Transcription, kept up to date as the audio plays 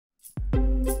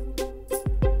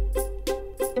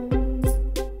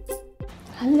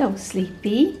Hello,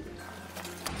 Sleepy.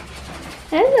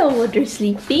 Hello, other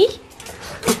Sleepy.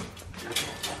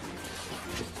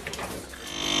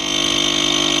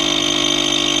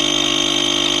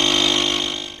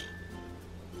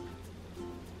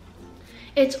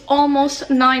 It's almost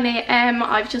 9 AM.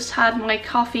 I've just had my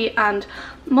coffee and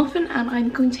muffin and I'm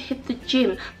going to hit the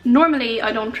gym. Normally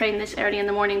I don't train this early in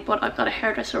the morning, but I've got a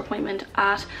hairdresser appointment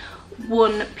at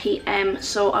 1 PM,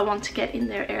 so I want to get in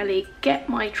there early, get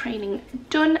my training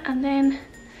done, and then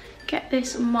get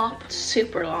this mop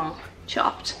super long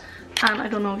chopped. And I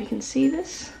don't know if you can see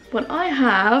this, but I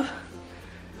have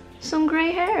some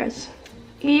grey hairs.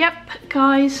 Yep,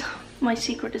 guys, my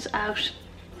secret is out.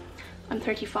 I'm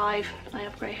 35, I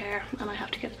have grey hair, and I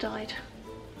have to get it dyed.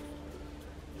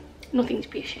 Nothing to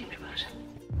be ashamed about.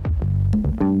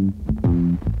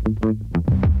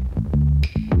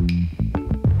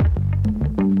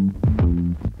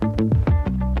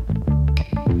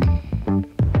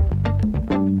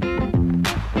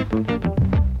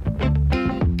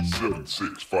 Seven,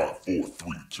 6, 5, 4, 3,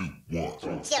 2, 1. You'll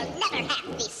never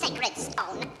have the sacred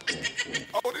stone.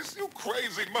 Oh, this you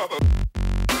crazy mother.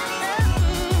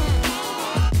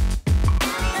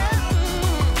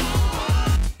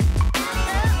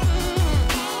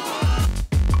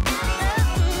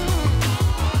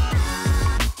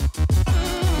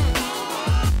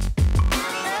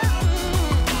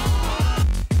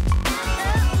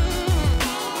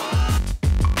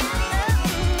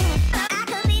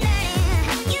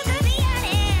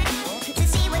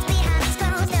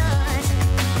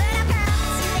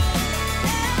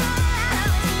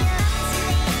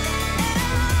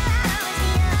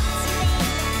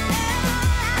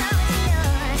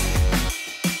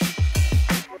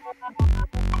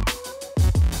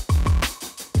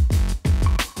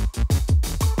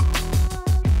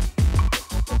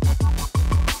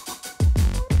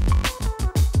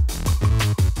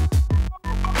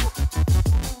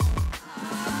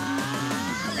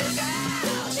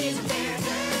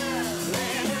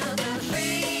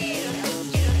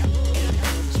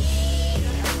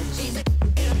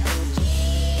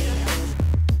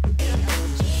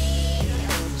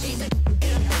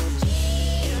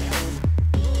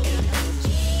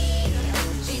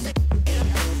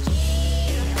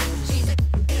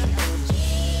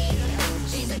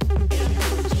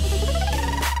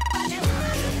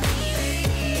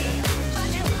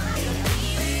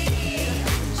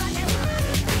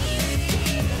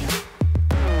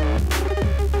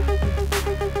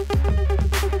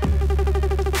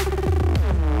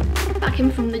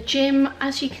 From the gym,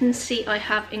 as you can see, I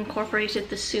have incorporated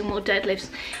the sumo deadlifts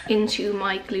into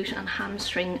my glute and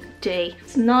hamstring day.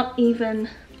 It's not even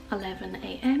 11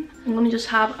 AM. I'm gonna just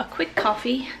have a quick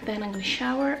coffee, then I'm gonna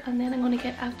shower, and then I'm gonna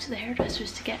get out to the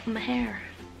hairdressers to get my hair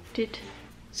did.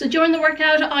 So during the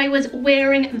workout, I was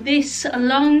wearing this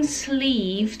long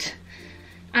sleeved,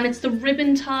 and it's the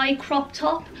ribbon tie crop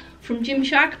top from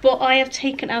Gymshark, but I have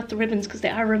taken out the ribbons because they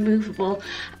are removable.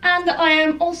 And I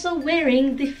am also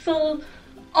wearing the full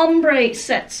ombre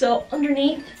set, so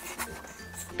underneath.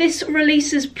 This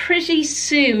releases pretty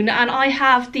soon, and I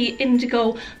have the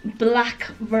indigo black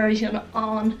version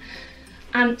on.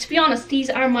 And to be honest, these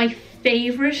are my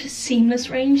favourite seamless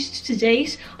range to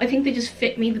date. I think they just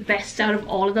fit me the best out of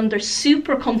all of them. They're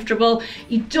super comfortable.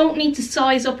 You don't need to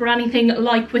size up or anything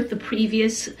like with the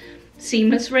previous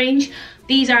seamless range.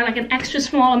 These are like an extra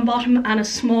small on bottom and a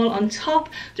small on top.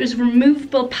 There's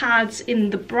removable pads in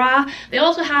the bra. They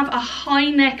also have a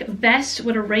high neck vest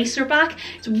with a racer back.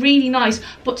 It's really nice,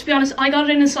 but to be honest, I got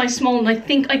it in a size small and I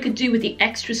think I could do with the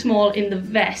extra small in the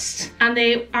vest. And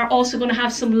they are also going to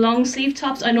have some long sleeve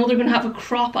tops. I know they're going to have a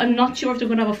crop. I'm not sure if they're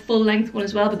going to have a full length one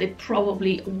as well, but they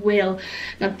probably will.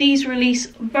 Now these release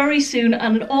very soon,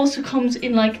 and it also comes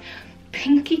in like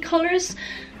pinky colors.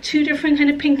 Two different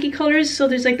kind of pinky colors. So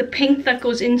there's like the pink that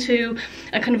goes into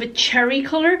a kind of a cherry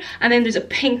color, and then there's a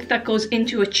pink that goes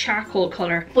into a charcoal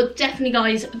color. But definitely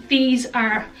guys, these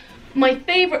are my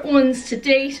favorite ones to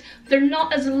date. They're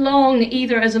not as long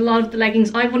either as a lot of the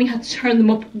leggings. I've only had to turn them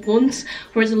up once,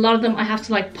 whereas a lot of them I have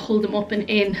to like pull them up and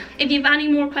in. If you have any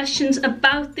more questions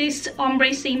about this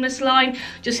ombre seamless line,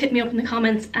 just hit me up in the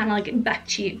comments and I'll get back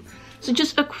to you. So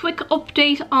just a quick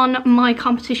update on my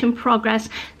competition progress.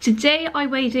 Today I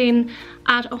weighed in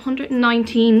at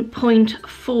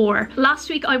 119.4. Last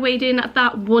week I weighed in at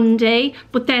that one day,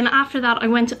 but then after that I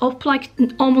went up like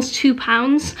almost 2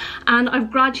 pounds, and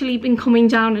I've gradually been coming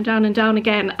down and down and down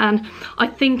again, and I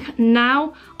think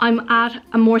now I'm at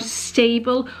a more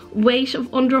stable weight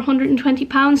of under 120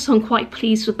 pounds, so I'm quite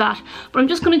pleased with that. But I'm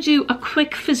just going to do a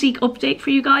quick physique update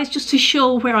for you guys just to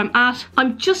show where I'm at.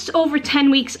 I'm just over 10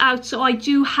 weeks out, so I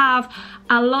do have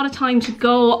a lot of time to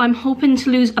go. I'm hoping to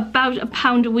lose about a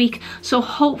pound a week, so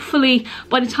hopefully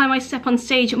by the time I step on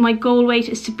stage, my goal weight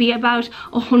is to be about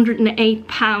 108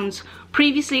 pounds.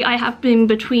 Previously, I have been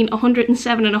between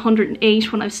 107 and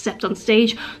 108 when I've stepped on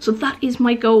stage, so that is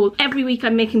my goal. Every week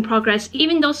I'm making progress.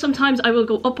 Even though sometimes I will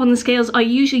go up on the scales, I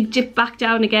usually dip back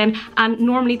down again, and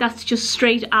normally that's just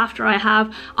straight after I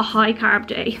have a high carb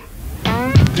day.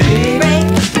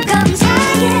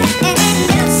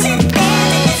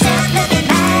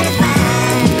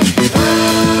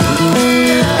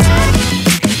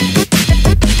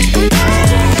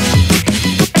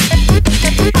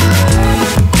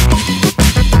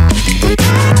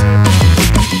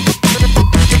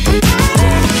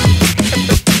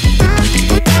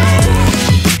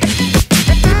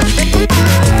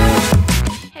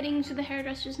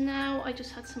 Now I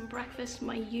just had some breakfast,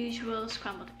 my usual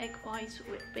scrambled egg whites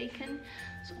with bacon,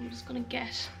 so I'm just gonna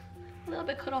get a little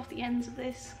bit cut off the ends of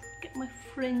this, get my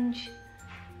fringe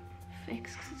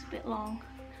fixed because it's a bit long,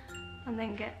 and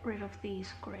then get rid of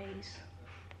these greys.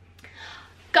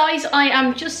 Guys, I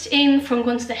am just in from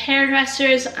going to the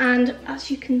hairdressers, and as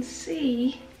you can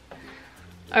see,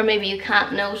 or maybe you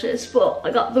can't notice, but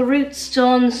I got the roots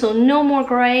done, so no more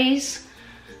greys.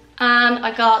 And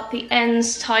I got the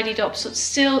ends tidied up, so it's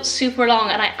still super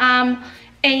long, and I am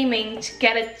aiming to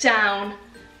get it down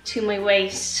to my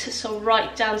waist, so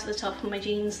right down to the top of my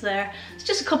jeans there. It's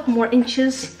just a couple more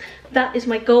inches. That is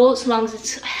my goal, as long as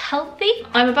it's healthy.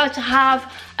 I'm about to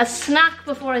have a snack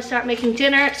before I start making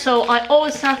dinner, so I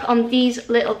always snack on these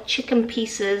little chicken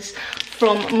pieces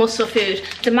from Muscle Food.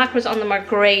 The macros on them are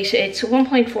great. It's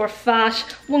 1.4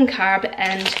 fat, 1 carb,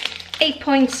 and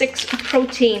 8.6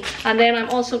 protein. And then I'm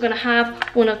also going to have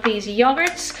one of these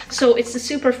yogurts, so it's the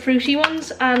super fruity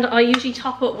ones, and I usually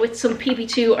top it with some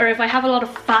PB2, or if I have a lot of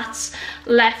fats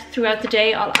left throughout the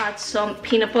day, I'll add some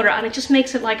peanut butter, and it just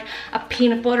makes it like a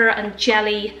peanut butter and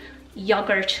jelly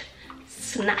yogurt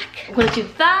snack. I'm gonna do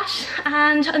that,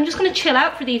 and I'm just gonna chill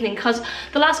out for the evening, because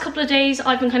the last couple of days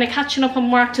I've been kind of catching up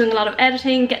on work, doing a lot of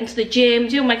editing, getting to the gym,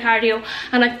 doing my cardio,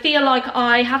 and I feel like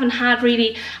I haven't had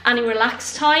really any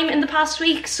relaxed time in the past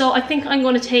week, so I think I'm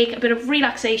going to take a bit of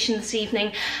relaxation this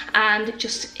evening and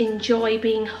just enjoy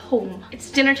being home. It's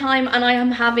dinner time, and I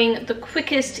am having the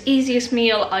quickest, easiest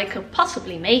meal I could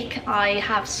possibly make. I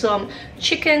have some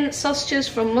chicken sausages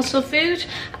from Muscle Food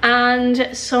and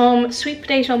some sweet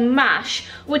potato mash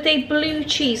with a blue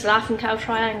cheese laughing cow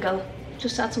triangle.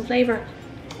 Just add some flavour.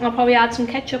 I'll probably add some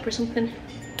ketchup or something.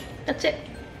 That's it.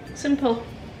 Simple.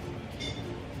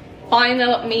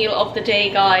 Final meal of the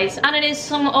day, guys, and it is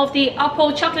some of the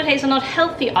Oppo chocolate hazelnut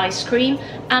healthy ice cream,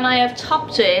 and I have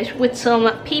topped it with some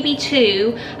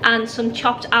PB2 and some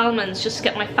chopped almonds just to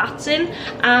get my fats in,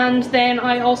 and then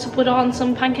I also put on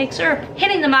some pancake syrup.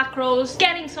 Hitting the macros,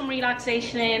 getting some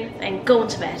relaxation in, then going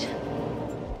to bed.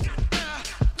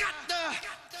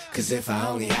 Cause if I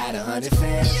only had 100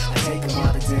 fans, I'd take them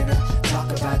all to dinner,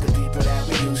 talk about the people that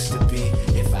we used to be.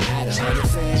 If I had 100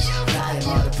 fans, flying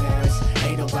all the parents,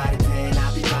 ain't nobody paying,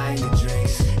 I'd be buying the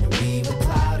drinks. And we would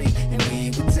party, and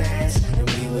we would dance, and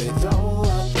we would throw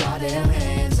up all them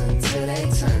hands until they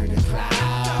turn to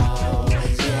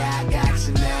clouds. Yeah, I got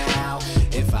you now.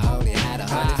 If I only had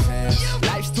 100 fans.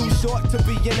 Life's too short to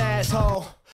be an asshole.